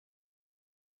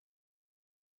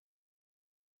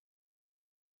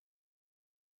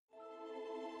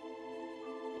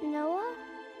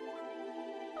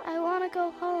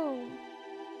go home.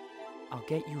 I'll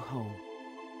get you home.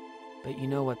 But you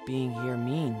know what being here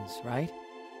means, right?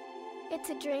 It's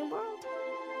a dream world?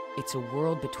 It's a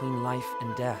world between life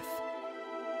and death.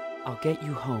 I'll get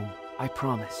you home, I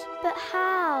promise. But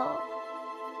how?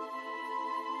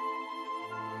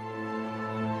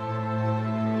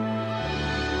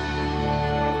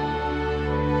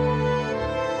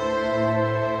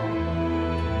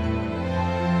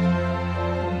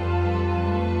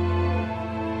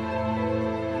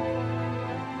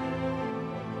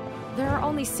 There are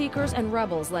only Seekers and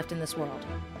Rebels left in this world.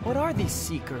 What are these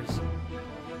Seekers?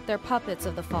 They're puppets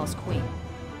of the False Queen.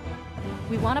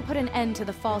 We want to put an end to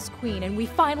the False Queen, and we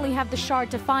finally have the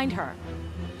shard to find her.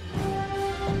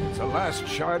 It's the last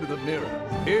shard of the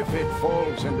mirror. If it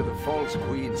falls into the False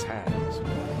Queen's hands,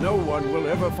 no one will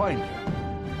ever find her.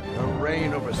 Her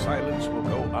reign over Silence will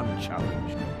go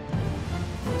unchallenged.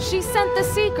 She sent the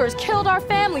Seekers, killed our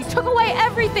families, took away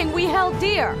everything we held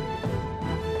dear.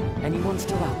 Anyone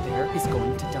still out there is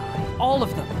going to die. All of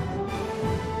them!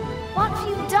 What have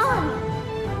you done?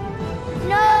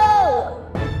 No!